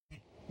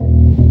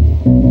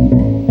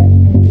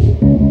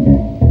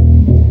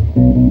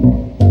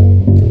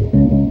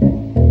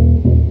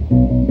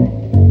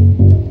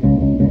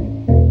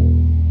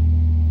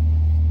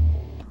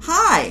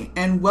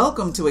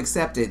Welcome to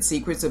Accepted,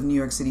 Secrets of New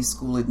York City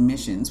School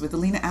Admissions with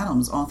Alina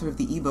Adams, author of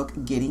the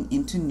ebook, Getting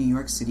into New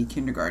York City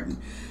Kindergarten.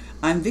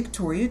 I'm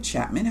Victoria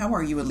Chapman. How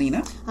are you,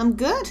 Alina? I'm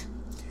good.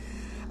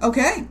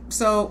 Okay,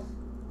 so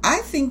I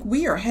think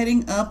we are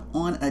heading up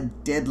on a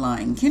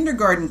deadline.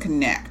 Kindergarten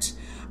Connect.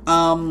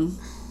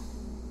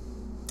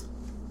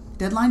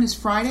 Deadline is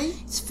Friday?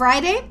 It's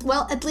Friday?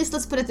 Well, at least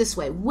let's put it this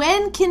way.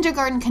 When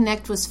Kindergarten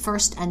Connect was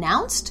first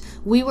announced,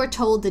 we were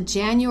told that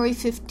January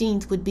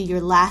 15th would be your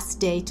last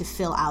day to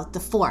fill out the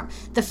form.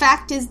 The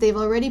fact is they've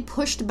already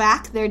pushed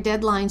back their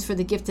deadlines for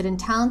the gifted and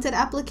talented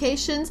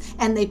applications,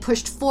 and they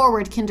pushed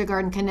forward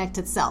Kindergarten Connect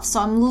itself. So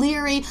I'm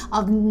leery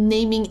of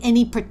naming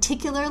any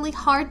particularly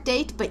hard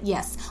date, but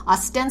yes,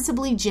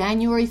 ostensibly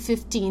January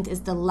 15th is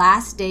the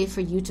last day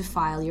for you to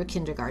file your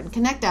Kindergarten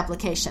Connect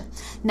application.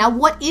 Now,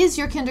 what is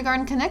your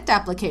Kindergarten Connect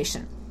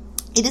application?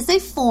 It is a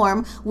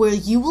form where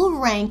you will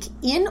rank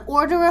in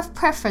order of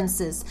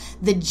preferences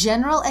the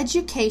general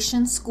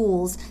education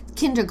schools,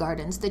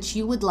 kindergartens that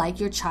you would like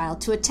your child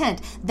to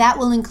attend. That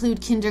will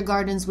include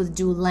kindergartens with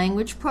dual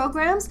language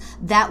programs.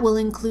 That will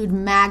include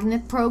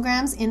magnet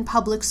programs in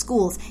public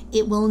schools.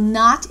 It will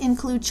not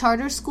include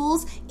charter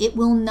schools. It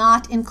will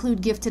not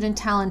include gifted and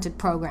talented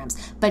programs.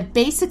 But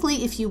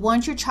basically, if you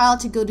want your child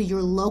to go to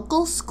your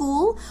local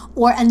school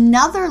or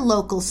another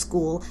local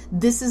school,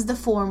 this is the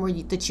form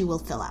that you will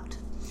fill out.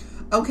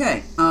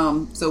 Okay,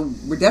 so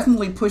we're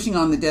definitely pushing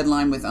on the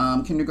deadline with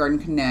Kindergarten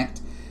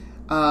Connect.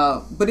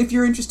 But if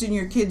you're interested in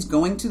your kids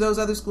going to those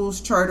other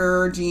schools,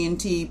 charter,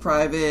 G&T,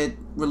 private,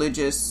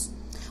 religious...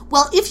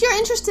 Well, if you're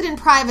interested in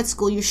private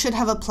school, you should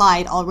have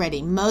applied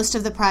already. Most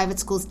of the private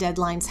schools'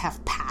 deadlines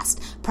have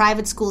passed.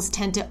 Private schools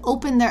tend to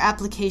open their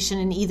application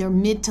in either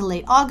mid to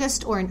late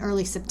August or in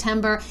early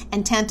September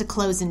and tend to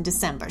close in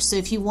December. So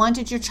if you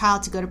wanted your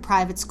child to go to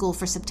private school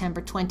for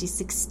September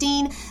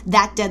 2016,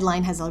 that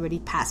deadline has already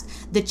passed.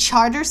 The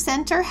Charter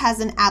Center has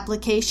an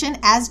application,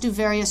 as do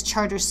various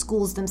charter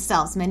schools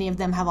themselves. Many of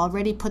them have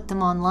already put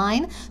them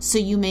online, so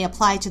you may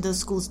apply to those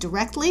schools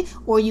directly,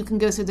 or you can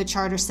go through the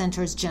Charter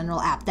Center's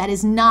general app. That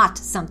is not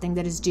something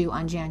that is due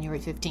on January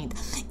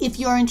 15th. If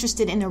you're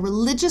interested in a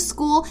religious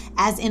school,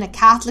 as in a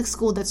Catholic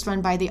school that's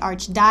run by the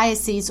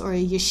Archdiocese or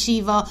a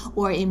yeshiva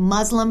or a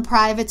Muslim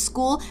private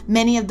school,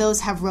 many of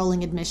those have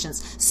rolling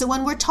admissions. So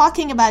when we're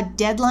talking about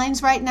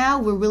deadlines right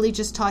now, we're really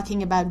just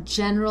talking about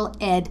general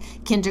ed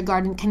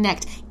Kindergarten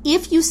Connect.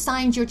 If you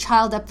signed your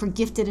child up for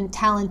gifted and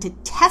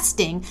talented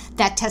testing,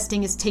 that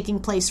testing is taking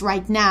place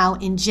right now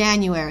in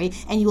January,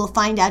 and you will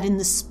find out in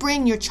the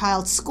spring your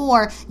child's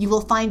score. You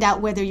will find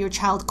out whether your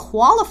child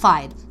qualified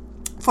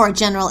for a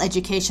general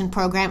education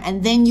program,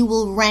 and then you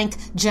will rank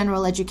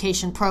general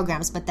education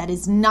programs, but that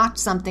is not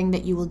something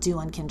that you will do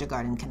on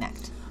Kindergarten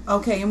Connect.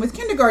 Okay, and with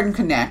Kindergarten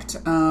Connect,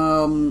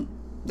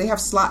 they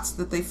have slots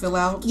that they fill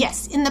out?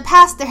 Yes. In the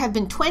past, there have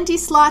been 20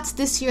 slots.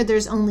 This year,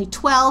 there's only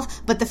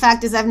 12. But the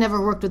fact is, I've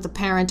never worked with a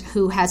parent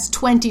who has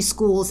 20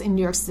 schools in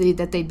New York City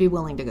that they'd be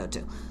willing to go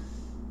to.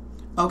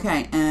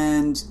 Okay.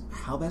 And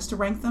how best to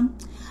rank them?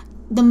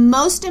 The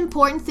most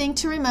important thing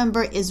to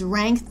remember is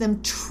rank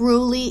them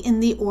truly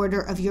in the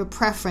order of your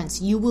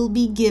preference. You will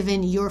be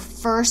given your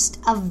first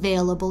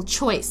available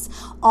choice.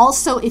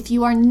 Also, if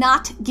you are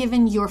not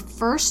given your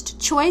first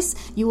choice,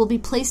 you will be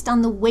placed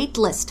on the wait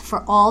list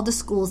for all the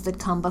schools that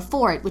come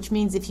before it, which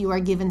means if you are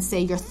given, say,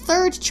 your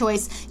third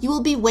choice, you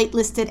will be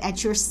waitlisted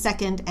at your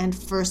second and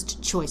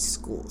first choice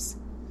schools.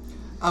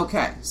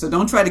 Okay, so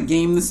don't try to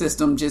game the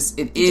system, just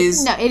it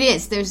is... No, it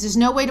is. There's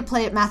no way to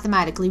play it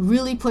mathematically.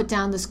 Really put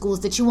down the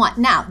schools that you want.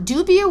 Now,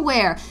 do be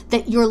aware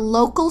that your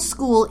local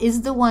school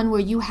is the one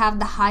where you have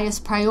the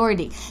highest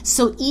priority.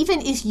 So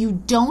even if you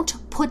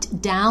don't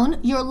put down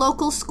your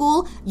local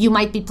school, you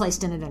might be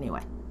placed in it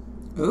anyway.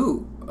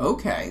 Ooh,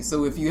 okay.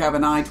 So if you have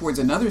an eye towards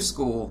another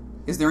school,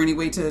 is there any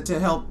way to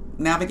help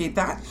navigate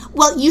that?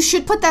 Well, you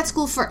should put that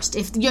school first.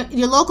 If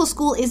your local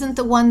school isn't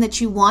the one that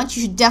you want,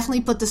 you should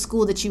definitely put the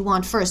school that you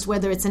want first,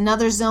 whether it's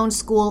another zone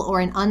school or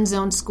an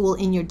unzoned school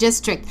in your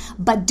district.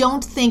 But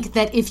don't think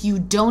that if you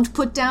don't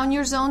put down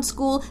your zone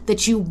school,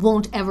 that you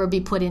won't ever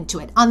be put into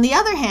it. On the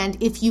other hand,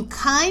 if you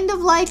kind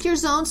of like your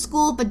zone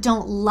school but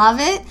don't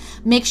love it,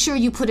 make sure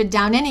you put it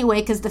down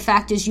anyway, because the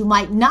fact is you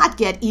might not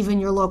get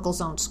even your local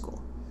zone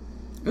school.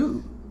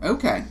 Ooh,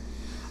 okay.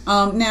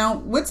 Now,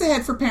 what's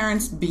ahead for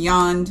parents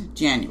beyond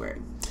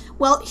January?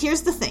 Well,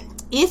 here's the thing.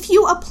 If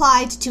you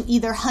applied to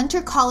either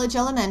Hunter College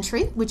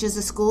Elementary, which is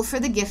a school for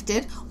the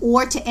gifted,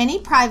 or to any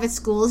private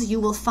schools,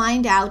 you will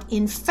find out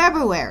in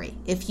February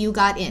if you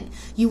got in.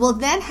 You will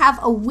then have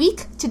a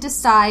week to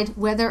decide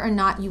whether or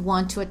not you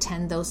want to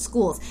attend those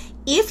schools.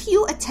 If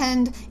you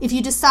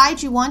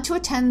decide you want to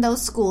attend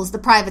those schools, the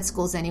private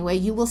schools anyway,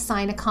 you will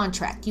sign a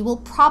contract. You will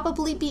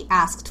probably be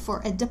asked for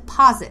a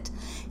deposit.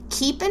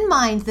 Keep in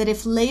mind that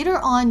if later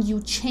on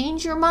you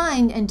change your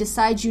mind and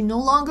decide you no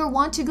longer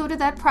want to go to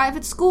that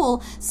private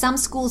school, some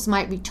schools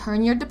might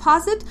return your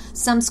deposit,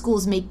 some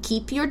schools may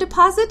keep your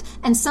deposit,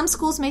 and some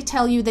schools may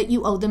tell you that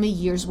you owe them a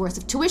year's worth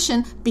of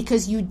tuition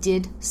because you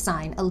did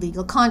sign a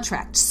legal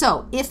contract.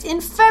 So if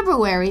in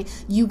February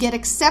you get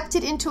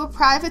accepted into a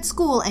private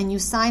school and you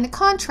sign a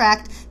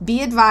contract,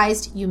 be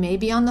advised you may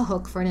be on the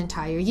hook for an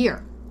entire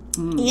year.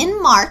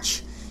 In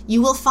March,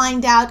 you will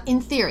find out,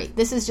 in theory,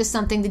 this is just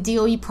something the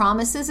DOE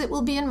promises it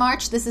will be in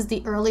March. This is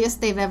the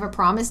earliest they've ever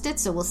promised it,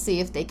 so we'll see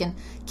if they can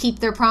keep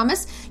their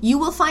promise. You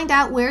will find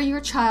out where your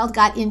child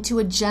got into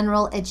a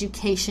general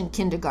education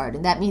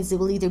kindergarten. That means it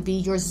will either be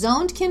your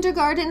zoned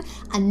kindergarten,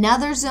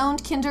 another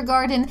zoned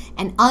kindergarten,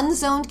 an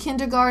unzoned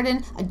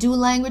kindergarten, a dual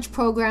language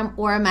program,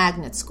 or a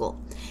magnet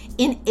school.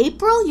 In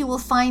April, you will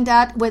find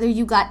out whether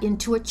you got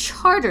into a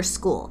charter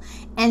school.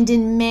 And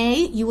in May,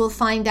 you will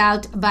find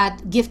out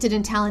about gifted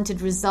and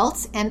talented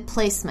results and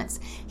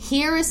placements.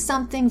 Here is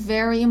something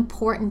very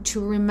important to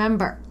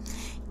remember.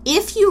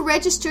 If you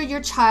register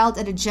your child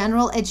at a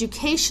general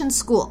education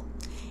school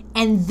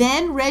and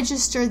then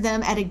register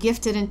them at a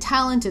gifted and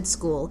talented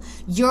school,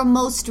 your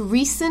most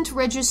recent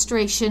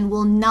registration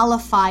will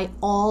nullify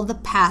all the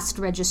past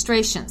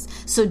registrations.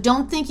 So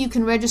don't think you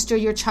can register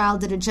your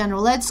child at a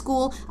general ed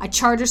school, a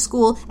charter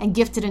school, and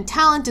gifted and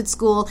talented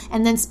school,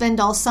 and then spend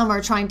all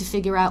summer trying to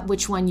figure out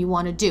which one you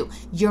want to do.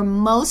 Your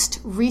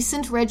most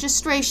recent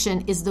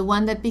registration is the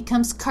one that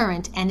becomes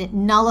current, and it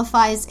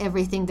nullifies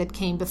everything that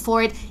came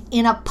before it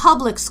in a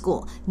public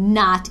school,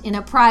 not in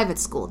a private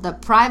school. The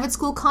private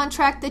school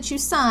contract that you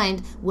signed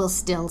will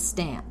still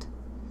stand.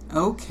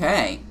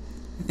 Okay.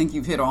 I think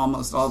you've hit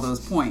almost all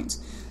those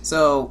points.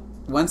 So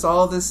once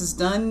all of this is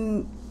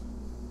done,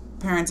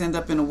 parents end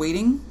up in a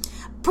waiting?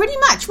 Pretty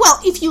much. Well,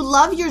 if you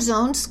love your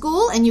zone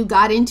school and you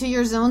got into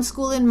your zone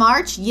school in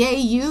March, yay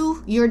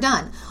you're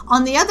done.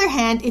 On the other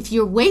hand, if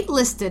you're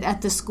waitlisted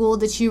at the school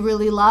that you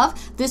really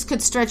love, this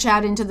could stretch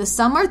out into the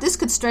summer. This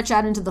could stretch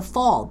out into the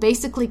fall.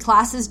 Basically,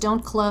 classes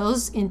don't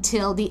close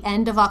until the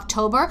end of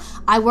October.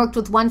 I worked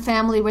with one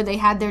family where they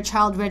had their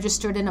child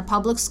registered in a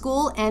public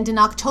school, and in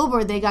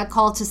October they got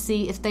called to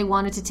see if they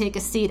wanted to take a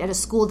seat at a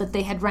school that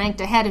they had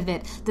ranked ahead of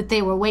it that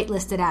they were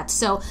waitlisted at.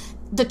 So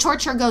the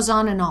torture goes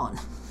on and on.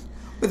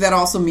 But that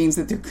also means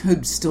that there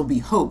could still be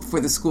hope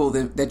for the school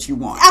that you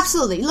want.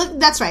 Absolutely.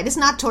 Look, that's right. It's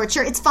not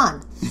torture. It's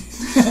fun.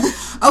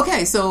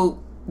 Okay,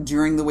 so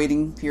during the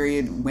waiting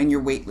period, when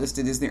you're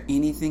waitlisted, is there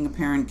anything a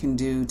parent can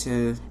do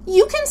to...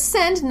 You can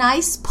send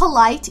nice,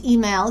 polite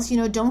emails.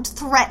 Don't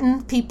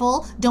threaten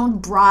people.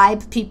 Don't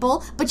bribe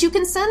people. But you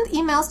can send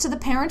emails to the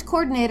parent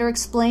coordinator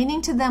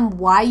explaining to them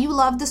why you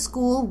love the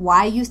school,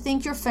 why you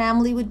think your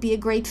family would be a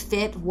great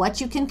fit, what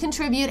you can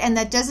contribute. And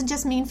that doesn't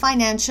just mean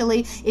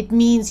financially. It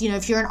means,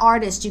 if you're an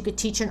artist, you could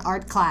teach an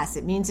art class.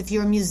 It means if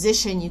you're a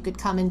musician, you could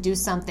come and do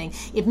something.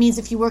 It means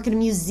if you work at a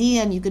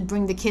museum, you could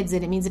bring the kids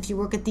in. It means if you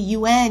work at the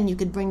UN, you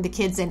could bring the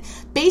kids in.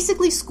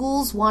 Basically,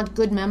 schools want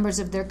good members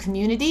of their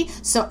community.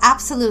 So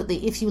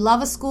absolutely, if you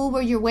love a school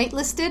where you're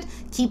waitlisted,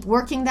 keep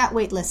working that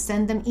waitlist.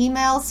 Send them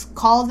emails,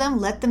 call them,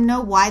 let them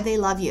know why they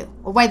love you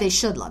or why they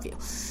should love you.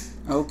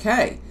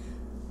 Okay.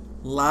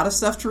 A lot of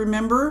stuff to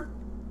remember.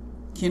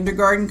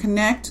 Kindergarten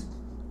Connect,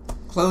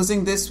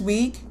 closing this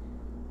week.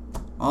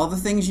 All the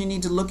things you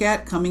need to look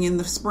at coming in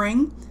the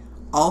spring.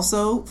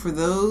 Also, for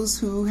those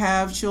who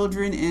have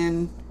children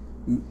in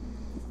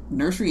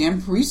nursery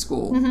and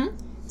preschool,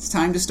 it's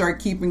time to start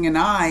keeping an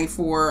eye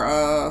for...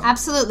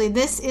 Absolutely.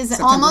 This is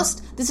almost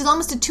a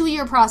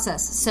 2-year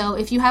process. So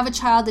if you have a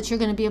child that you're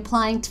going to be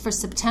applying for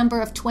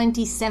September of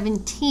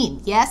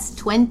 2017, yes,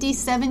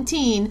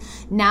 2017,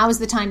 now is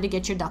the time to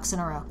get your ducks in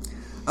a row.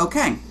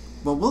 Okay.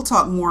 Well, we'll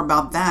talk more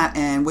about that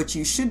and what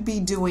you should be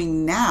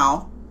doing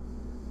now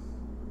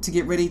to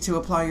get ready to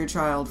apply your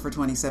child for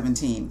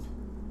 2017.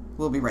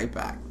 We'll be right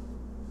back.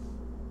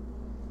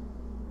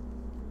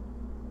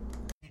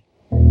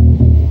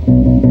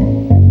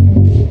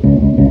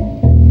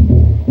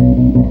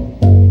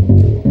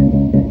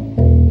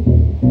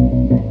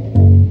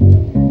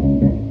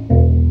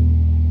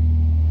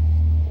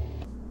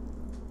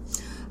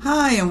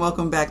 Hi, and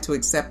welcome back to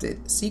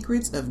Accepted,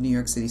 Secrets of New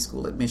York City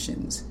School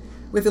Admissions,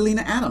 with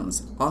Alina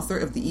Adams, author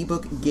of the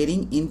ebook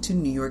Getting into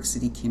New York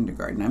City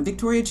Kindergarten. I'm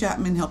Victoria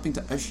Chapman, helping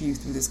to usher you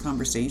through this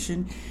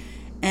conversation.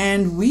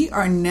 And we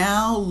are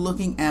now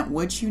looking at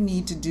what you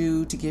need to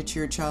do to get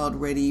your child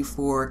ready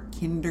for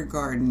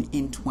kindergarten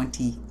in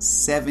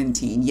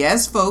 2017.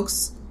 Yes,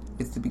 folks,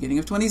 it's the beginning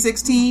of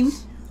 2016,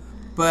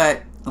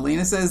 but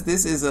Alina says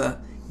this is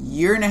a 1.5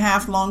 year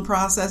long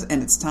process,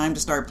 and it's time to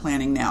start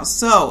planning now.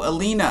 So,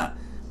 Alina,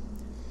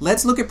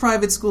 let's look at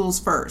private schools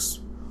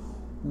first.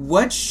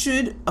 What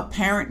should a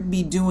parent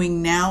be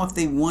doing now if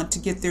they want to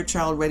get their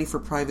child ready for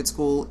private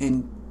school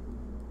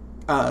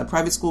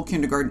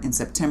kindergarten in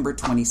September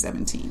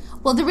 2017?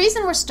 Well, the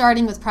reason we're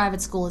starting with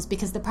private school is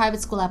because the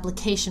private school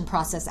application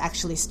process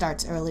actually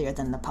starts earlier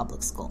than the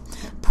public school.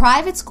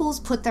 Private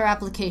schools put their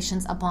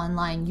applications up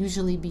online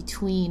usually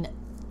between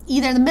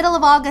either the middle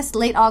of August,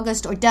 late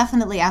August, or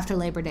definitely after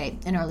Labor Day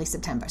in early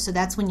September. So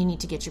that's when you need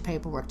to get your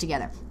paperwork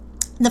together.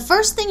 The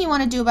first thing you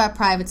want to do about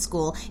private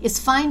school is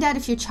find out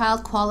if your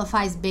child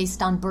qualifies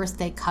based on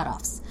birthday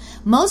cutoffs.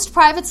 Most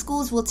private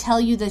schools will tell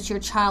you that your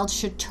child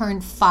should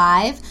turn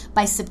 5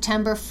 by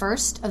September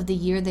 1st of the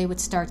year they would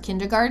start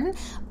kindergarten.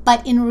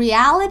 But in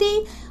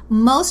reality,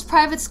 most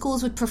private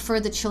schools would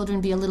prefer the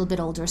children be a little bit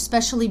older,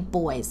 especially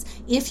boys.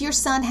 If your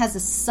son has a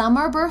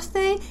summer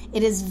birthday,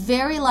 it is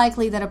very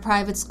likely that a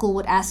private school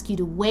would ask you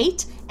to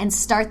wait and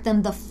start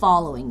them the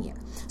following year.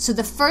 So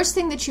the first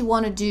thing that you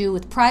want to do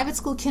with private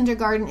school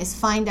kindergarten is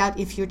find out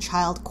if your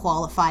child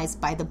qualifies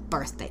by the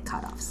birthday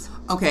cutoffs.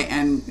 Okay,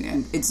 and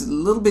it's a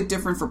little bit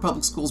different for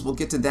public schools. We'll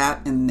get to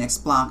that in the next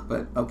block,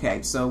 but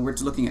okay, so we're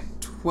looking at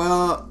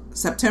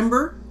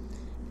September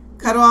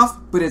cutoff,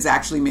 but it's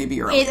actually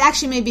maybe earlier. It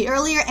actually may be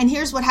earlier, and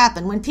here's what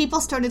happened. When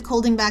people started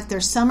holding back their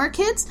summer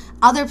kids,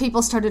 other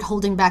people started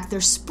holding back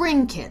their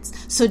spring kids.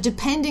 So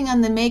depending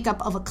on the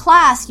makeup of a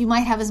class, you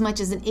might have as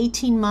much as an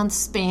 18-month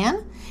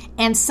span.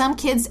 And some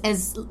kids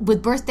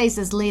with birthdays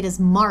as late as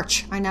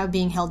March are now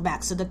being held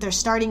back so that they're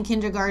starting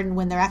kindergarten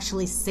when they're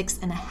actually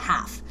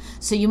 6.5.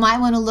 So you might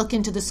want to look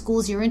into the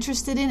schools you're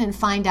interested in and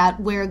find out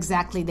where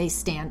exactly they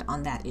stand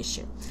on that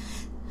issue.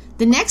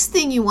 The next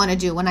thing you want to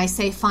do when I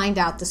say find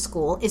out the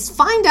school is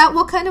find out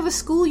what kind of a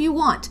school you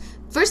want.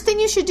 First thing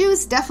you should do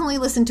is definitely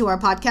listen to our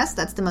podcast.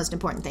 That's the most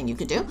important thing you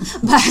could do.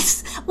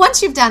 But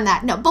once you've done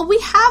that, but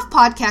we have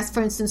podcasts,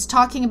 for instance,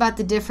 talking about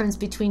the difference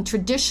between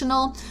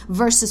traditional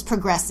versus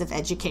progressive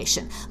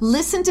education.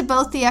 Listen to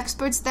both the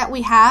experts that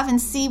we have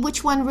and see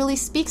which one really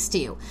speaks to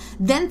you.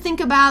 Then think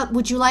about,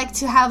 would you like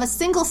to have a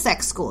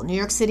single-sex school? New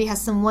York City has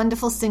some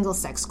wonderful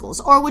single-sex schools.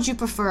 Or would you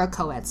prefer a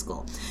co-ed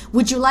school?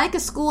 Would you like a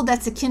school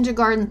that's a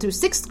kindergarten through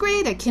 6th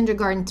grade, a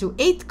kindergarten through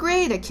 8th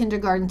grade, a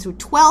kindergarten through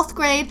 12th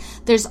grade?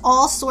 There's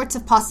all sorts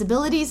of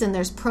possibilities, and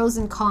there's pros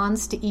and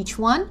cons to each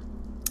one.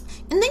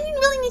 And then you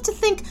really need to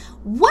think,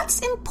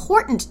 what's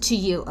important to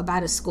you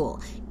about a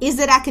school? Is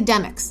it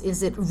academics?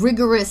 Is it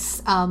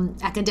rigorous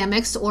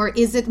academics? Or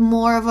is it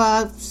more of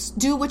a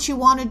do what you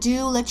want to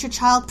do, let your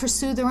child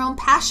pursue their own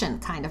passion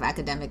kind of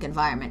academic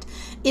environment?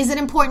 Is it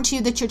important to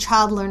you that your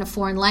child learn a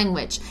foreign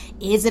language?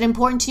 Is it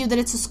important to you that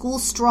it's a school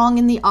strong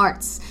in the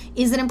arts?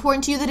 Is it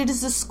important to you that it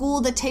is a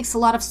school that takes a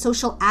lot of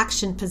social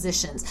action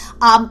positions?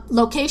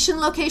 Location.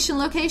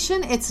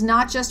 It's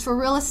not just for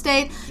real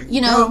estate.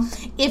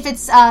 If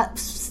it's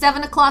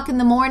 7 o'clock in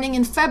the morning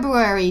in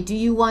February, do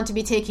you want to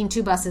be taking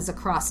 2 buses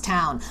across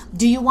town?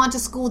 Do you want a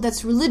school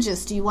that's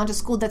religious? Do you want a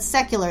school that's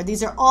secular?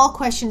 These are all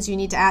questions you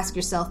need to ask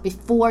yourself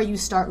before you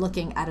start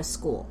looking at a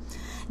school.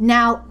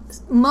 Now,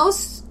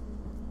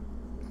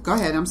 Go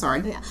ahead, I'm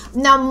sorry.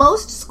 Now,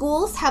 most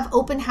schools have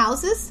open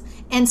houses,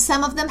 and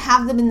some of them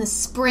have them in the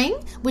spring,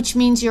 which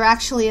means you're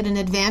actually at an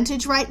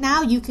advantage right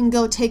now. You can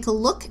go take a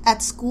look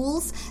at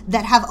schools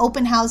that have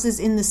open houses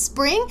in the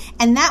spring,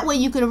 and that way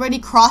you could already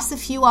cross a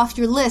few off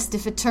your list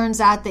if it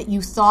turns out that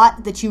you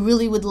thought that you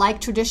really would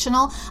like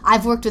traditional.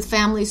 I've worked with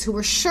families who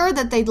were sure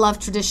that they'd love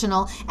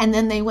traditional, and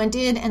then they went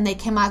in and they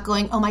came out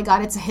going, oh my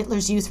God, it's a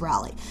Hitler's Youth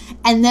Rally.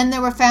 And then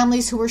there were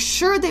families who were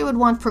sure they would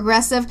want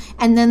progressive,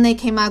 and then they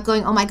came out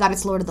going, oh my God,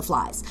 it's Lord of the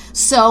Flies.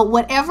 So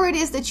whatever it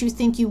is that you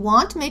think you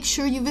want, make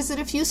sure you visit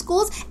a few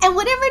schools, and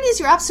whatever it is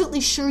you're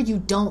absolutely sure you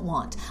don't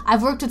want.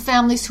 I've worked with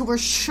families who were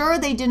sure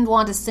they didn't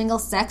want a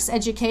single-sex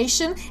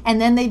education,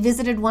 and then they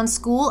visited one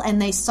school and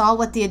they saw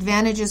what the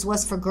advantages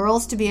was for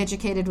girls to be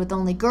educated with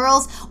only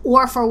girls,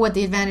 or for what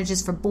the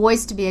advantages for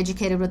boys to be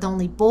educated with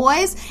only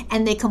boys,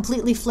 and they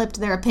completely flipped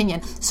their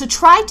opinion. So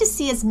try to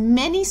see as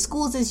many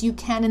schools as you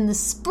can in the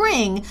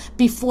spring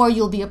before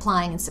you'll be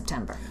applying in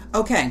September.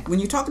 Okay, when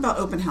you talk about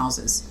open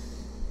houses,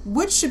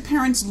 what should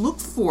parents look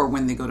for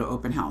when they go to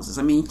open houses?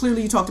 I mean,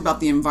 clearly you talked about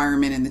the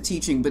environment and the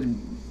teaching, but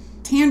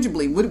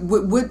tangibly,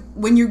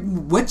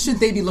 what should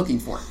they be looking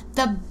for?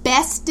 The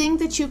best thing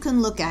that you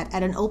can look at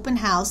an open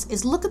house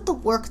is look at the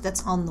work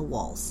that's on the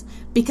walls.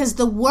 Because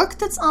the work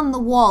that's on the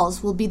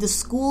walls will be the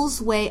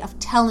school's way of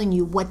telling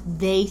you what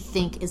they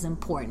think is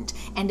important.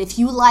 And if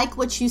you like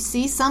what you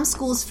see, some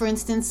schools, for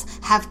instance,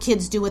 have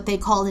kids do what they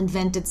call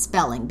invented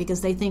spelling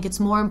because they think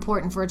it's more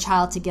important for a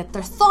child to get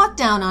their thought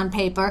down on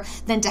paper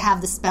than to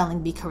have the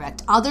spelling be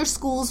correct. Other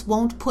schools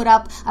won't put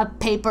up a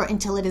paper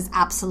until it is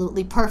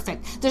absolutely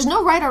perfect. There's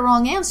no right or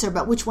wrong answer,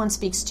 but which one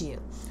speaks to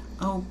you?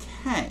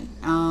 Okay.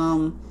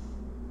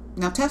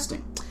 Now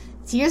testing.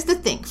 Here's the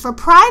thing. For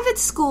private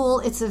school,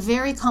 it's a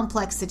very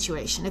complex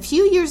situation. A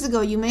few years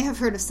ago, you may have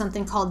heard of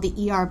something called the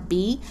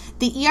ERB.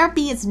 The ERB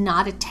is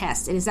not a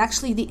test. It is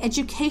actually the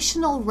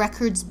Educational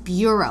Records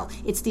Bureau.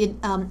 It's the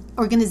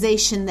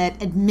organization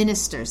that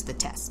administers the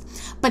test.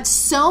 But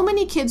so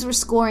many kids were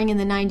scoring in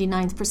the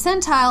 99th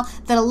percentile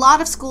that a lot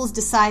of schools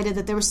decided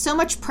that there was so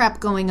much prep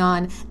going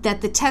on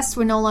that the tests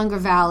were no longer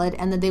valid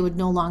and that they would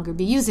no longer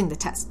be using the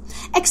test.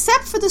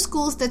 Except for the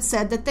schools that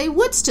said that they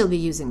would still be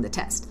using the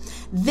test.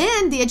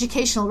 Then the Educational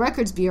Educational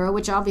Records Bureau,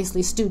 which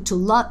obviously stood to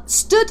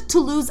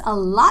lose a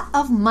lot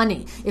of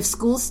money if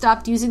schools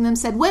stopped using them,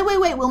 said, wait,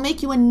 we'll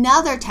make you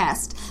another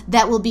test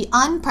that will be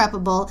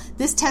unpreppable.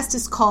 This test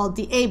is called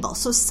the ABLE.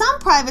 So some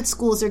private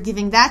schools are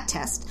giving that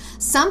test.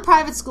 Some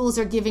private schools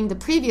are giving the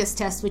previous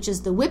test, which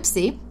is the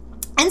WIPSI.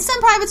 And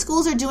some private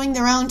schools are doing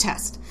their own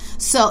test.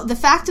 So the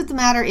fact of the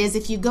matter is,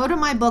 if you go to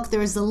my book,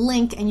 there is a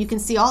link and you can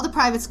see all the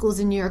private schools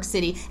in New York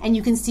City and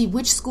you can see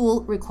which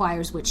school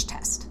requires which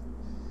test.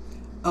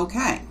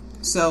 Okay.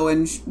 So,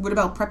 and what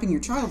about prepping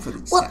your child for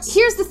these tests? Well,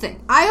 here's the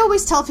thing. I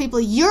always tell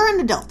people, you're an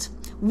adult.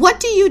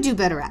 What do you do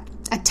better at?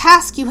 A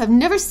task you have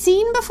never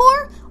seen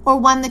before or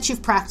one that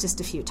you've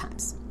practiced a few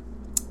times?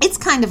 It's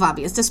kind of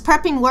obvious. Does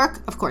prepping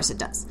work? Of course it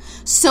does.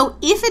 So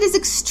if it is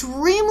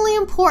extremely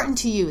important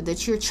to you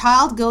that your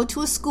child go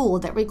to a school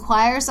that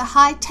requires a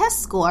high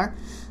test score,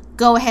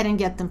 go ahead and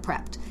get them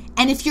prepped.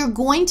 And if you're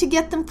going to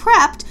get them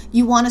prepped,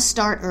 you want to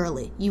start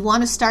early. You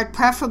want to start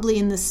preferably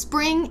in the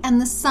spring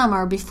and the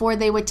summer before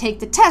they would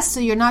take the test, so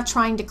you're not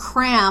trying to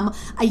cram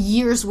a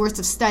year's worth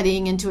of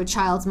studying into a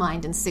child's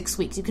mind in 6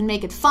 weeks. You can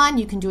make it fun.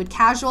 You can do it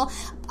casual.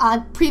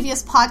 A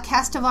previous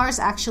podcast of ours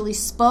actually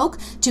spoke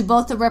to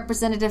both a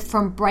representative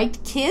from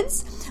Bright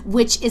Kids,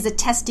 which is a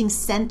testing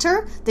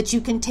center that you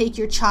can take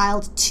your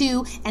child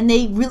to, and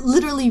they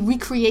literally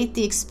recreate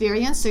the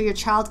experience so your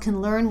child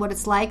can learn what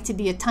it's like to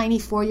be a tiny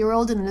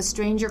 4-year-old and then a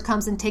stranger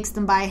comes and takes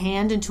them by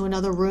hand into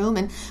another room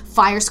and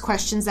fires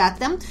questions at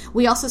them.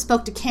 We also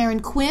spoke to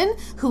Karen Quinn,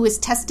 who is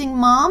Testing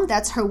Mom.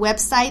 That's her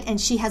website, and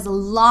she has a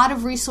lot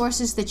of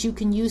resources that you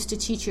can use to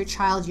teach your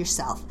child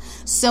yourself.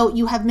 So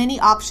you have many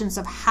options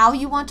of how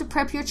you want to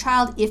prep your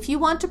child if you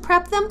want to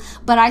prep them,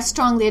 but I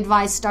strongly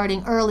advise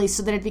starting early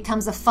so that it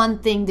becomes a fun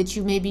thing that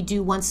you maybe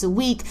do once a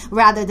week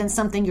rather than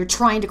something you're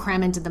trying to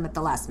cram into them at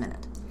the last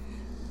minute.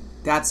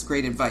 That's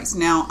great advice.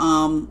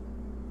 Now,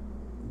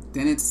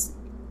 then it's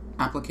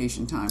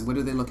application time. What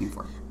are they looking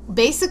for?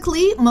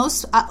 Basically,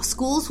 most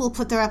schools will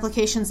put their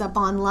applications up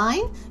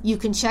online. You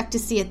can check to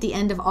see at the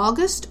end of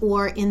August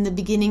or in the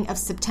beginning of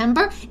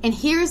September. And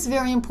here's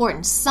very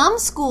important. Some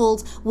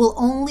schools will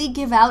only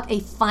give out a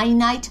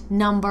finite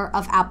number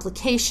of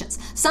applications.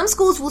 Some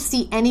schools will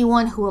see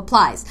anyone who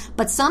applies,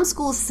 but some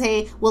schools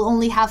say we'll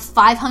only have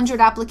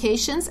 500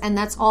 applications and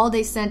that's all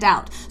they sent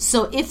out.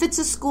 So if it's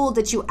a school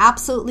that you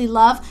absolutely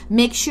love,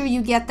 make sure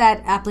you get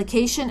that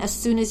application as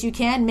soon as you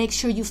can. Make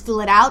sure you fill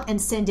it out and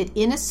send it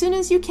in as soon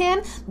as you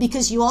can,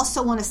 because you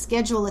also want to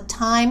schedule a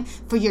time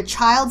for your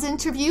child's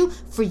interview,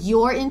 for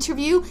your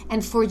interview,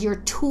 and for your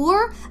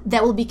tour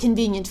that will be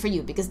convenient for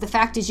you. Because the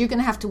fact is, you're going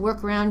to have to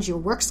work around your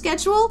work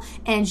schedule,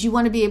 and you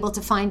want to be able to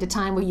find a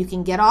time where you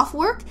can get off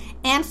work.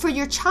 And for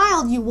your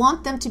child, you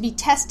want them to be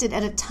tested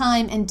at a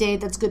time and day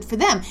that's good for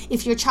them.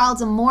 If your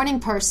child's a morning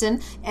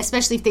person,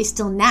 especially if they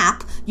still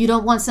nap, you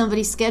don't want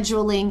somebody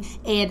scheduling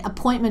an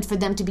appointment for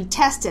them to be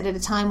tested at a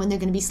time when they're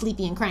going to be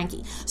sleepy and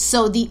cranky.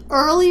 So the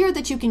earlier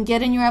that you can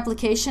get in your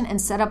application and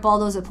set up all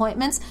those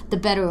appointments, the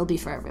better it'll be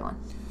for everyone.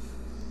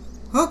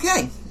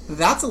 Okay,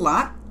 that's a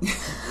lot.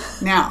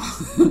 Now,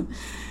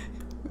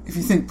 if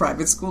you think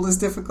private school is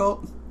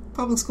difficult,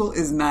 public school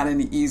is not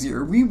any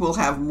easier. We will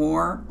have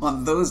more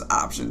on those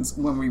options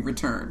when we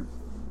return.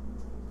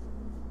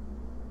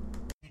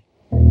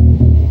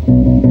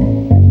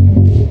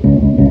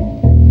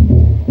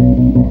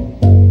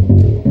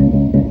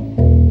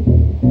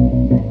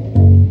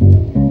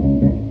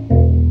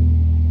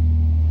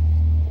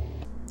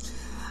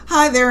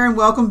 Hi there, and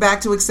welcome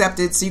back to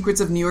Accepted,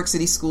 Secrets of New York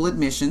City School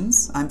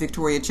Admissions. I'm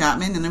Victoria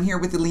Chapman, and I'm here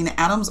with Alina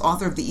Adams,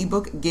 author of the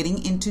ebook,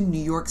 Getting into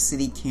New York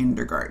City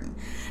Kindergarten.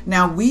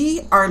 Now,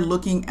 we are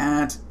looking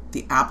at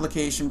the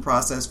application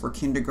process for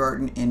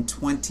kindergarten in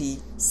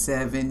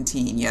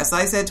 2017. Yes,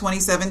 I said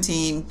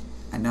 2017.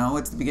 I know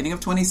it's the beginning of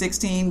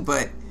 2016,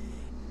 but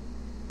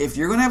if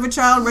you're going to have a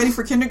child ready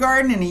for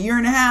kindergarten in a year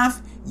and a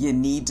half, you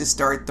need to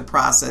start the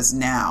process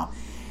now.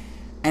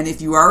 And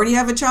if you already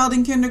have a child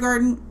in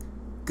kindergarten,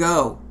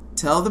 go.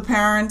 Tell the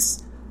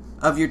parents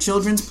of your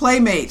children's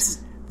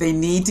playmates they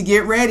need to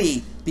get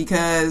ready,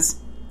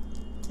 because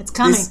it's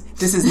coming.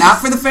 This is not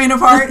for the faint of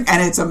heart,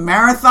 and it's a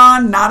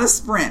marathon, not a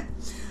sprint.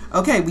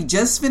 Okay, we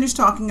just finished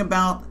talking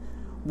about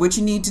what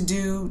you need to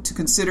do to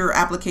consider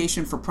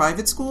application for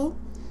private school.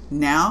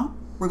 Now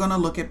we're going to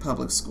look at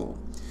public school.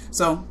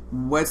 So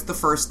what's the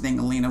first thing,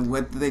 Alina?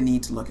 What do they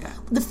need to look at?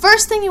 The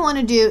first thing you want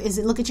to do is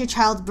look at your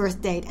child's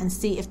birth date and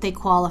see if they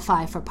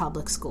qualify for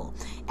public school.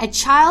 A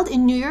child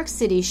in New York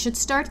City should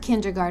start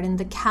kindergarten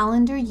the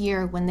calendar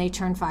year when they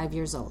turn 5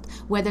 years old.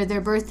 Whether their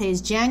birthday is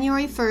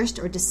January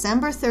 1st or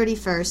December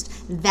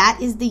 31st, that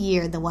is the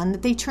year, the one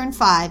that they turn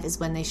 5 is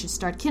when they should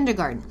start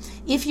kindergarten.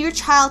 If your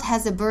child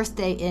has a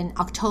birthday in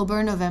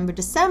October, November,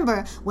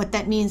 December, what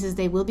that means is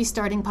they will be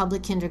starting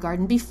public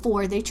kindergarten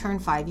before they turn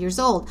 5 years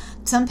old.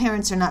 Some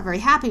parents are not very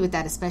happy with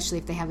that, especially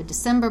if they have a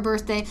December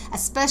birthday,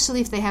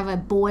 especially if they have a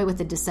boy with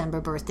a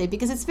December birthday,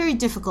 because it's very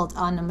difficult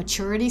on a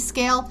maturity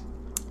scale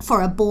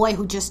for a boy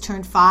who just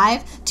turned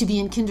 5 to be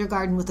in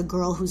kindergarten with a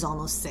girl who's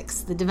almost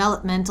 6. The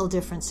developmental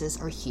differences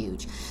are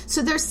huge.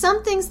 So there's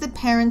some things that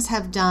parents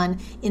have done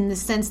in the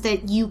sense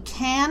that you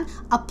can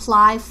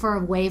apply for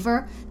a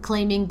waiver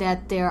claiming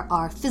that there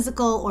are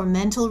physical or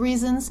mental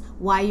reasons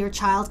why your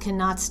child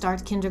cannot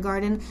start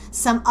kindergarten.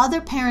 Some other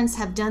parents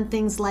have done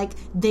things like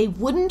they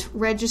wouldn't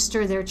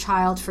register their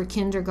child for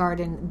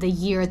kindergarten the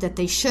year that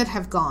they should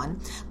have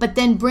gone, but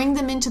then bring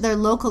them into their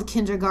local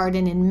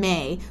kindergarten in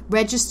May,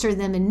 register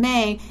them in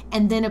May,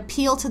 and then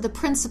appeal to the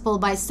principal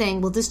by saying,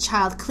 well, this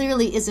child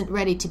clearly isn't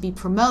ready to be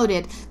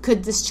promoted.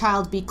 Could this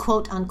child be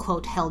quote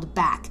unquote held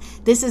back?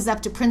 This is up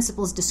to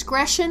principal's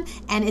discretion,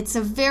 and it's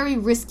a very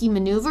risky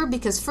maneuver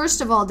because first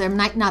of all, there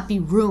might not be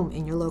room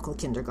in your local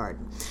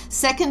kindergarten.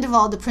 Second of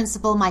all, the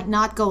principal might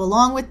not go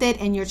along with it,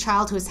 and your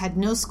child who has had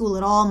no school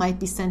at all might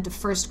be sent to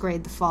first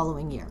grade the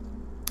following year.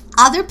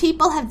 Other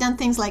people have done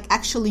things like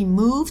actually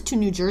move to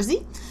New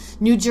Jersey.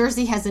 New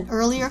Jersey has an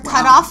earlier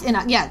cutoff.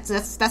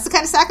 That's the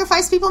kind of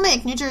sacrifice people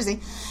make, New Jersey.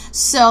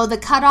 So the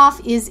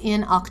cutoff is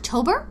in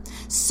October.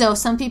 So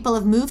some people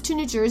have moved to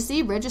New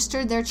Jersey,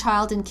 registered their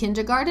child in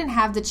kindergarten,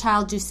 have the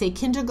child do, say,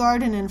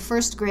 kindergarten and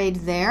first grade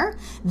there,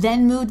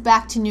 then moved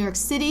back to New York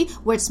City,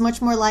 where it's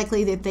much more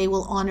likely that they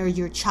will honor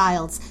your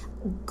child's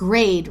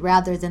grade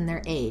rather than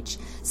their age.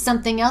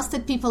 Something else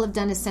that people have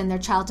done is send their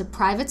child to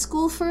private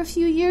school for a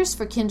few years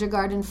for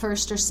kindergarten,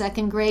 first or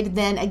second grade.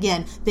 Then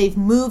again, they've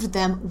moved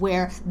them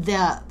where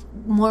the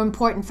more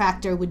important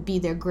factor would be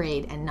their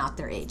grade and not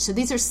their age. So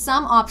these are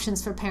some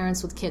options for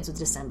parents with kids with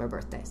December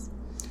birthdays.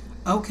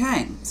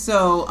 Okay,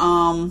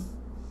 so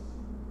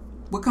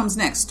what comes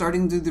next?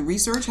 Starting to do the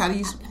research? How do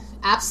you...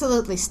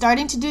 Absolutely.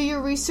 Starting to do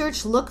your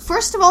research, look,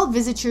 first of all,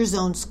 visit your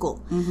zone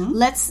school.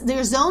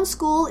 Their zone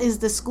school is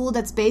the school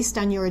that's based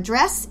on your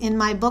address. In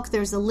my book,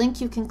 there's a link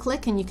you can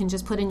click and you can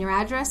just put in your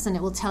address and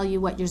it will tell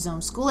you what your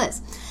zone school is.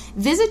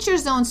 Visit your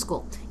zone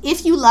school.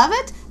 If you love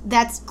it,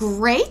 that's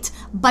great,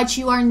 but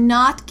you are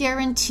not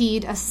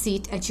guaranteed a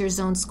seat at your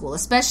zone school,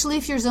 especially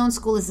if your zone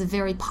school is a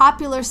very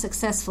popular,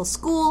 successful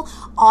school.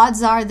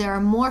 Odds are there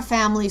are more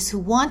families who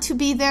want to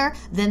be there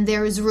than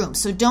there is room.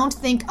 So don't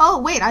think, oh,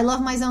 wait, I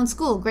love my zone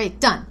school.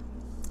 Great, done.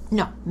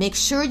 No, make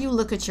sure you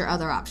look at your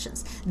other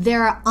options.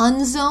 There are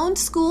unzoned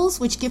schools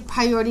which give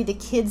priority to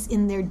kids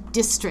in their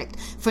district.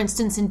 For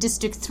instance, in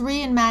District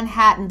 3 in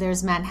Manhattan,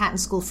 there's Manhattan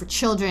School for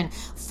Children.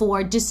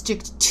 For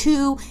District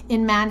 2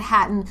 in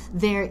Manhattan,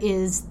 there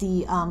is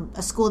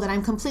a school that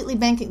I'm completely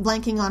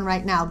blanking on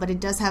right now, but it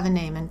does have a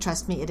name, and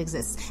trust me, it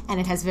exists. And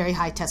it has very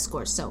high test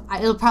scores, so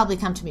it'll probably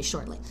come to me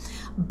shortly.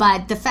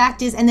 But the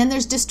fact is, and then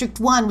there's District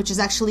 1, which is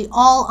actually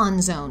all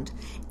unzoned.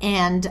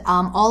 And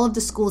all of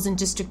the schools in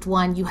District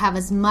 1, you have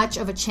as much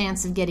of a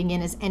chance of getting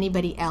in as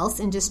anybody else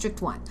in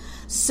District 1.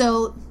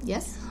 So,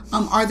 yes?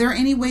 Are there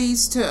any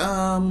ways to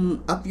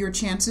up your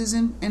chances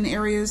in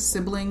areas,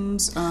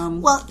 siblings?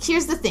 Well,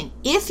 here's the thing.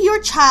 If your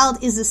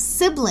child is a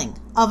sibling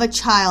of a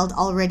child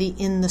already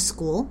in the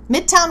school,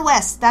 Midtown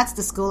West, that's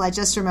the school I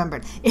just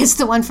remembered. It's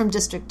the one from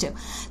District 2.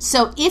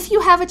 So if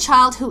you have a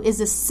child who is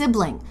a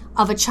sibling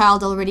of a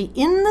child already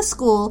in the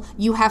school,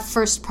 you have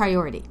first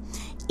priority.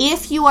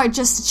 If you are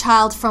just a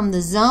child from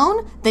the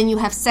zone, then you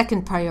have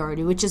second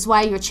priority, which is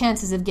why your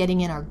chances of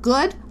getting in are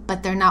good,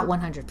 but they're not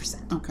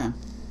 100%. Okay.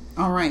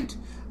 All right.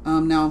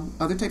 Now,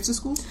 other types of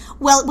schools?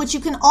 Well, what you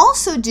can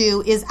also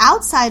do is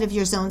outside of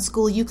your zone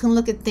school, you can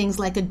look at things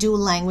like a dual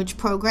language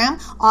program.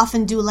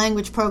 Often dual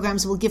language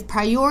programs will give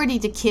priority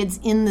to kids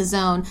in the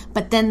zone,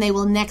 but then they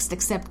will next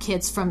accept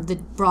kids from the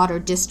broader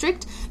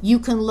district. You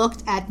can look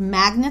at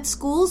magnet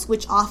schools,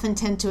 which often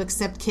tend to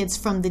accept kids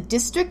from the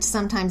district,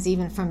 sometimes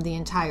even from the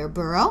entire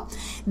borough.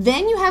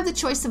 Then you have the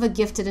choice of a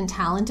gifted and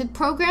talented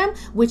program,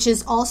 which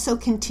is also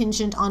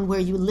contingent on where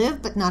you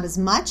live, but not as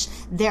much.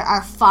 There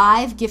are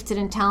 5 gifted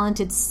and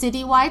talented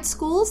citywide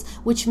schools,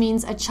 which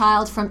means a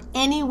child from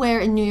anywhere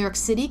in New York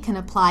City can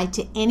apply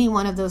to any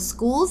one of those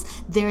schools.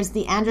 There's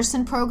the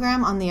Anderson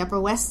program on the Upper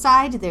West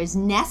Side. There's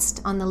Nest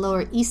on the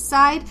Lower East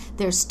Side.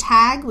 There's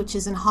TAG, which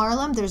is in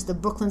Harlem. There's the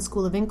Brooklyn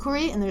School of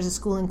Inquiry, and there's a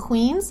school in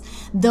Queens.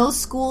 Those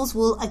schools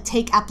will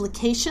take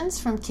applications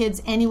from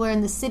kids anywhere in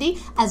the city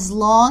as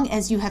long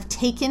as you have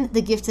taken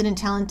the gifted and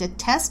talented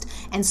test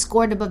and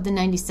scored above the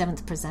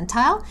 97th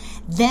percentile.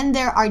 Then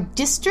there are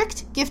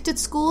district gifted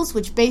schools,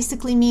 which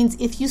basically means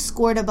if you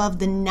scored above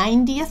the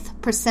 90th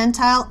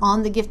percentile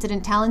on the gifted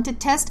and talented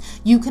test,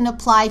 you can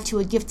apply to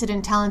a gifted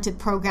and talented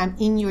program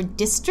in your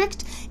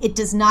district. It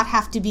does not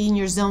have to be in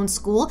your zone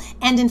school.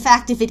 And in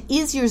fact, if it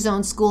is your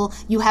zone school,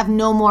 you have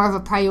no more of a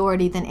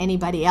priority than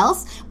anybody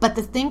else. But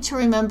the thing to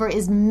remember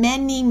is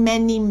many,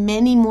 many,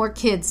 many more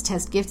kids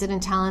test gifted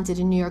and talented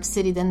in New York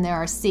City than there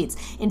are seats.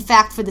 In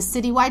fact, for the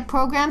citywide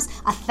programs,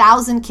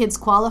 1,000 kids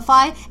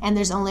qualify, and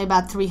there's only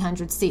about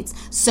 300 seats.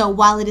 So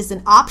while it is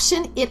an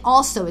option, it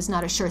also is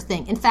not a sure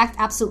thing. In fact,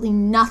 absolutely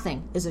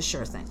nothing is a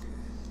sure thing.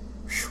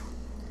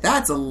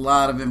 That's a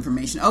lot of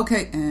information.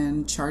 Okay,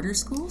 and charter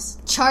schools?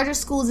 Charter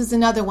schools is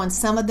another one.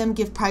 Some of them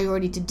give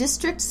priority to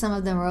districts. Some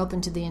of them are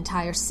open to the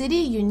entire city.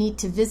 You need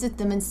to visit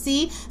them and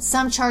see.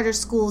 Some charter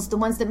schools, the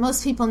ones that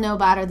most people know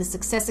about are the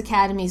Success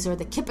Academies or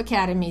the KIPP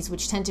Academies,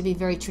 which tend to be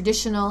very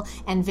traditional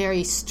and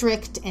very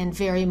strict and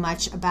very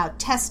much about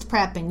test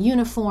prep and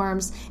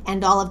uniforms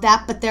and all of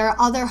that. But there are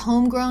other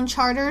homegrown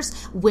charters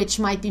which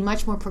might be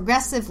much more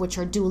progressive, which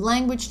are dual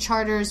language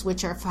charters,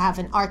 which are have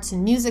an arts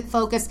and music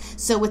focus.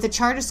 So with a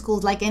charter school,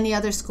 like any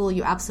other school,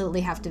 you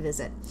absolutely have to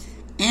visit.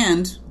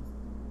 And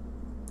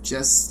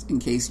just in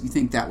case you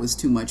think that was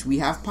too much, we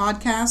have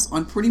podcasts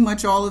on pretty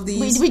much all of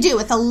these. We do,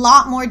 with a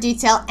lot more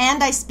detail,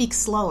 and I speak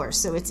slower,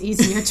 so it's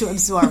easier to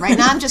absorb. Right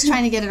now I'm just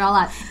trying to get it all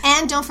out.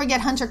 And don't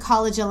forget Hunter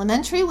College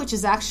Elementary, which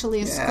is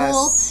actually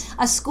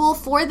a school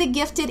for the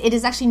gifted. It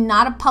is actually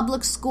not a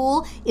public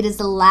school. It is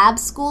a lab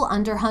school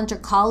under Hunter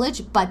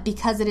College, but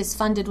because it is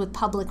funded with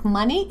public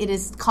money,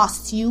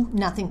 costs you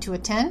nothing to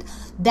attend.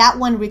 That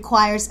one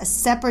requires a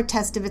separate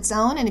test of its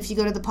own, and if you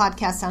go to the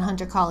podcast on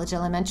Hunter College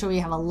Elementary, we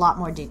have a lot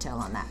more detail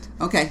on that.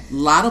 Okay, a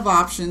lot of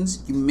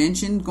options. You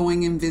mentioned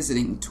going and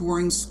visiting,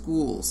 touring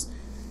schools.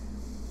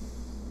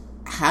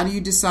 How do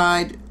you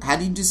decide? How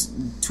do you just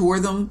tour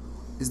them?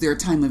 Is there a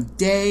time of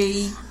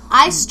day?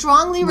 I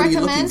strongly What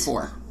recommend. are you looking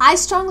for? I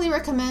strongly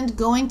recommend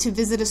going to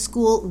visit a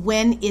school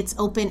when it's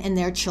open and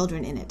there are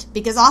children in it.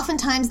 Because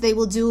oftentimes they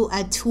will do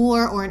a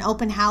tour or an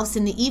open house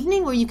in the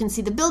evening where you can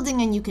see the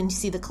building and you can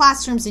see the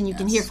classrooms and you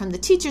can hear from the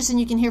teachers and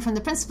you can hear from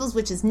the principals,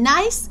 which is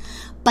nice.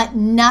 But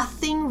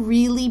nothing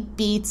really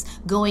beats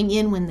going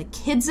in when the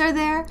kids are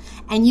there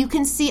and you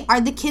can see,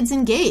 are the kids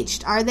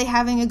engaged? Are they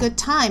having a good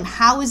time?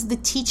 How is the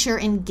teacher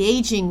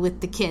engaging with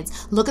the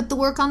kids? Look at the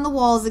work on the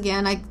walls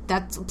again.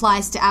 That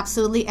applies to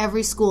absolutely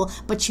every school.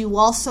 But you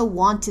also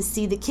want to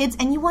see the kids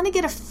and you want to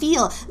get a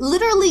feel.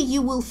 Literally,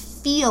 you will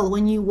feel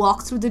when you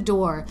walk through the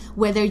door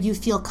whether you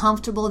feel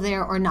comfortable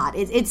there or not.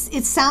 It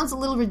sounds a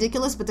little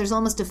ridiculous, but there's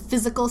almost a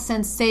physical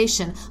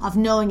sensation of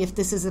knowing if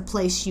this is a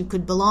place you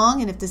could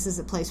belong and if this is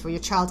a place where your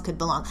child could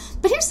belong.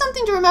 But here's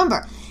something to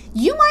remember.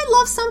 You might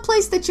love some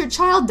place that your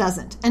child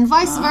doesn't, and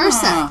vice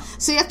versa.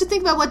 So you have to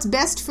think about what's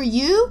best for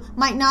you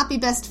might not be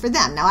best for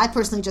them. Now, I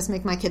personally just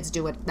make my kids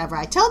do whatever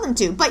I tell them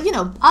to, but,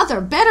 other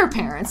better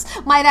parents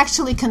might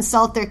actually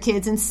consult their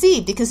kids and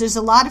see, because there's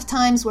a lot of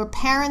times where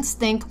parents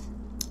think,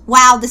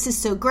 wow, this is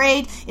so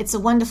great. It's a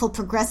wonderful,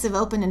 progressive,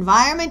 open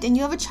environment. And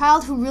you have a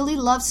child who really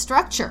loves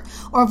structure.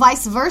 Or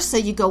vice versa.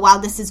 You go, wow,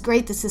 this is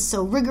great. This is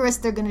so rigorous.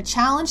 They're going to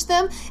challenge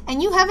them.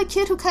 And you have a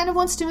kid who kind of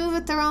wants to move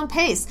at their own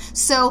pace.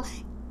 So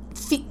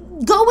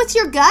go with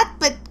your gut,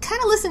 but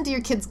kind of listen to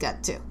your kid's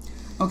gut too.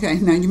 Okay,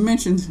 now you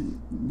mentioned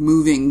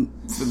moving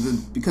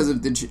because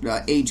of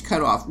the age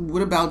cutoff.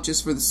 What about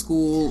just for the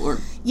school or?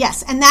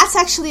 Yes, and that's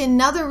actually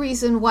another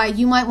reason why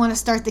you might want to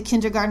start the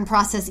kindergarten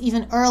process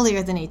even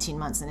earlier than 18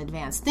 months in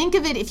advance. Think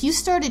of it, if you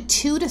started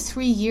 2 to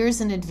 3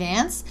 years in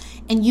advance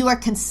and you are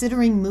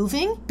considering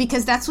moving,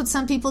 because that's what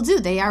some people do.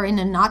 They are in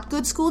a not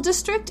good school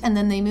district and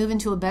then they move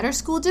into a better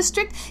school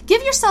district.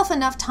 Give yourself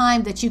enough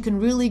time that you can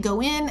really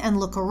go in and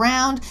look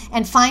around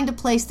and find a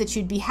place that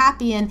you'd be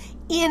happy in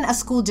a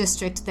school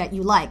district that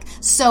you like.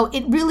 So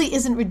it really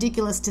isn't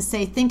ridiculous to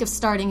say, think of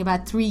starting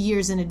about 3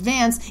 years in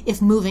advance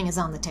if moving is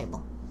on the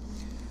table.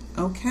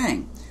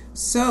 Okay,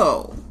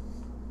 so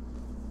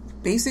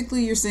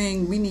basically you're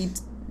saying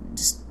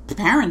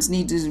parents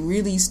need to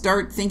really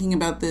start thinking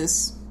about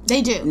this.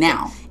 They do.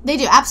 Now. They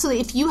do,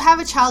 absolutely. If you have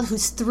a child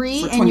who's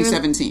 3 for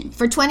 2017.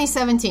 For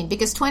 2017,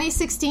 because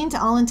 2016,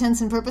 to all intents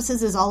and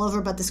purposes, is all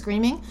over but the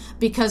screaming,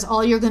 because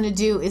all you're going to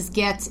do is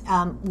get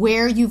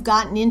where you've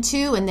gotten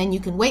into, and then you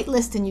can wait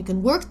list and you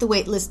can work the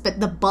wait list, but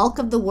the bulk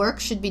of the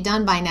work should be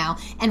done by now.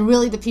 And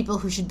really the people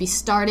who should be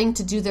starting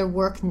to do their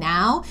work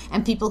now,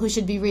 and people who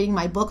should be reading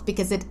my book,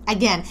 because it,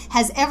 again,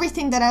 has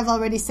everything that I've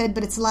already said,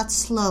 but it's a lot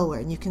slower,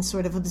 and you can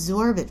sort of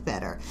absorb it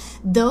better.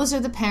 Those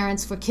are the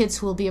parents for kids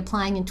who will be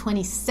applying in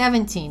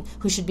 2017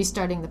 who should be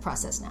starting the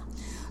process now.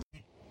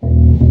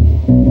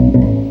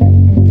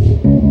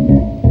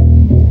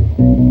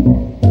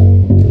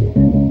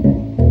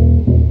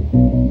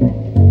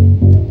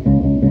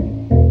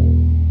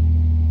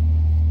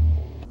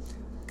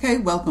 Okay,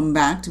 welcome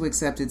back to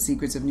Accepted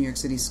Secrets of New York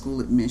City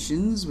School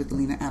Admissions with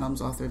Lena Adams,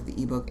 author of the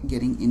ebook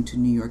Getting into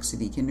New York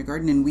City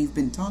Kindergarten. And we've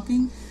been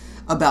talking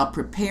about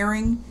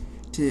preparing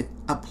to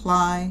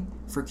apply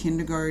for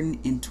kindergarten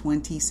in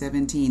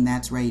 2017.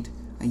 That's right,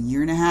 a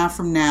year and a half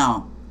from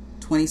now.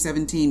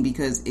 2017,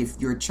 because if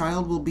your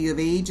child will be of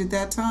age at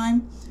that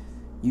time,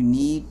 you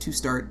need to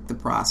start the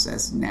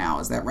process now.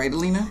 Is that right,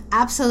 Alina?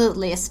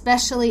 Absolutely,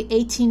 especially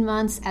 18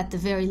 months at the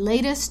very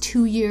latest.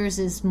 2 years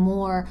is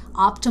more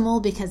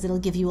optimal because it'll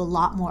give you a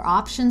lot more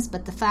options.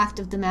 But the fact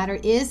of the matter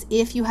is,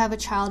 if you have a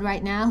child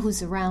right now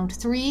who's around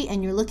 3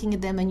 and you're looking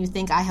at them and you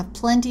think, I have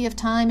plenty of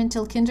time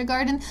until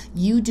kindergarten,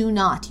 you do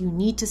not. You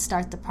need to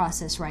start the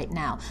process right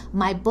now.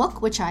 My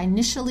book, which I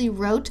initially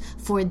wrote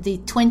for the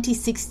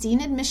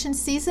 2016 admission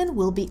season,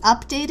 will be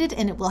updated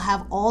and it will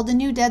have all the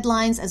new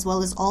deadlines as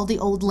well as all the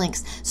old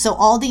links. So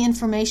all the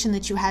information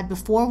that you had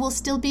before will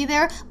still be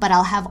there, but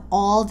I'll have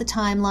all the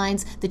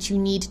timelines that you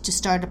need to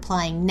start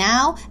applying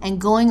now and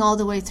going all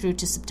the way through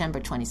to September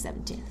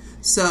 2017.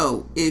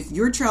 So if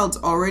your child's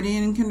already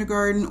in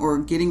kindergarten or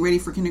getting ready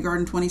for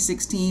kindergarten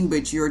 2016,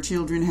 but your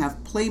children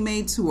have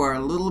playmates who are a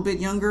little bit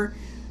younger,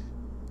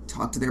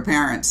 talk to their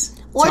parents.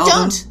 Or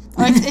don't.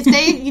 Or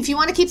if you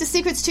want to keep the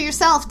secrets to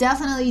yourself,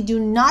 definitely do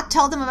not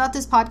tell them about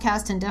this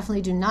podcast and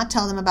definitely do not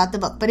tell them about the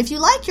book. But if you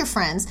like your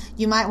friends,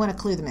 you might want to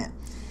clue them in.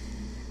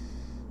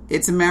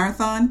 It's a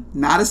marathon,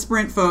 not a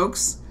sprint,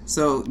 folks.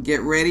 So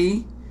get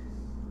ready.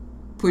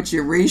 Put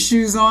your race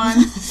shoes on.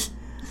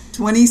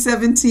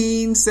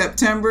 2017,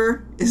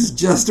 September is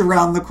just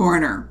around the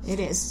corner. It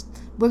is.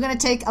 We're going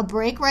to take a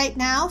break right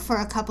now for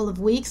a couple of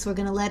weeks. We're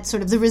going to let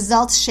sort of the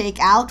results shake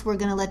out. We're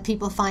going to let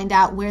people find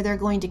out where they're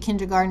going to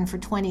kindergarten for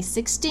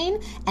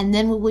 2016. And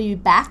then we will be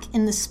back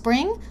in the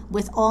spring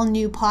with all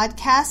new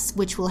podcasts,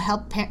 which will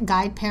help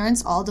guide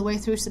parents all the way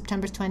through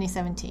September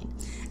 2017.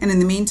 And in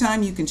the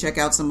meantime, you can check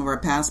out some of our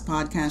past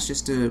podcasts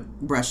just to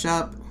brush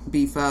up,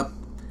 beef up.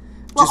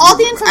 Well, all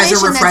the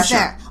information that's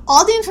there.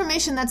 All the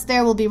information that's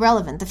there will be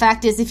relevant. The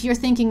fact is, if you're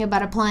thinking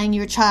about applying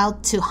your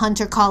child to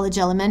Hunter College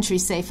Elementary,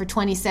 say, for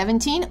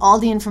 2017, all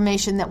the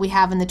information that we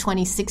have in the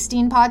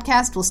 2016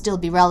 podcast will still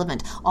be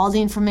relevant. All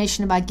the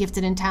information about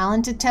gifted and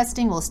talented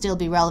testing will still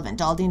be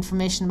relevant. All the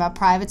information about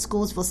private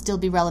schools will still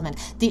be relevant.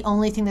 The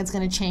only thing that's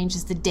going to change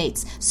is the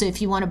dates. So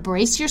if you want to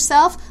brace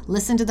yourself,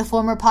 listen to the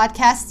former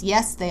podcasts.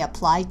 Yes, they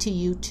apply to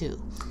you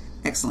too.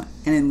 Excellent.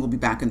 And then we'll be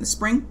back in the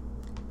spring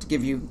to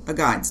give you a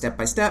guide, step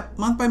by step,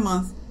 month by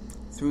month,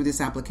 through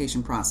this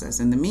application process.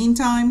 In the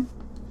meantime,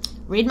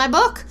 read my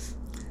book.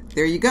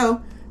 There you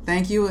go.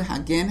 Thank you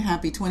again.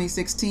 Happy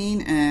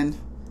 2016 and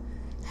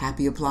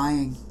happy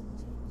applying.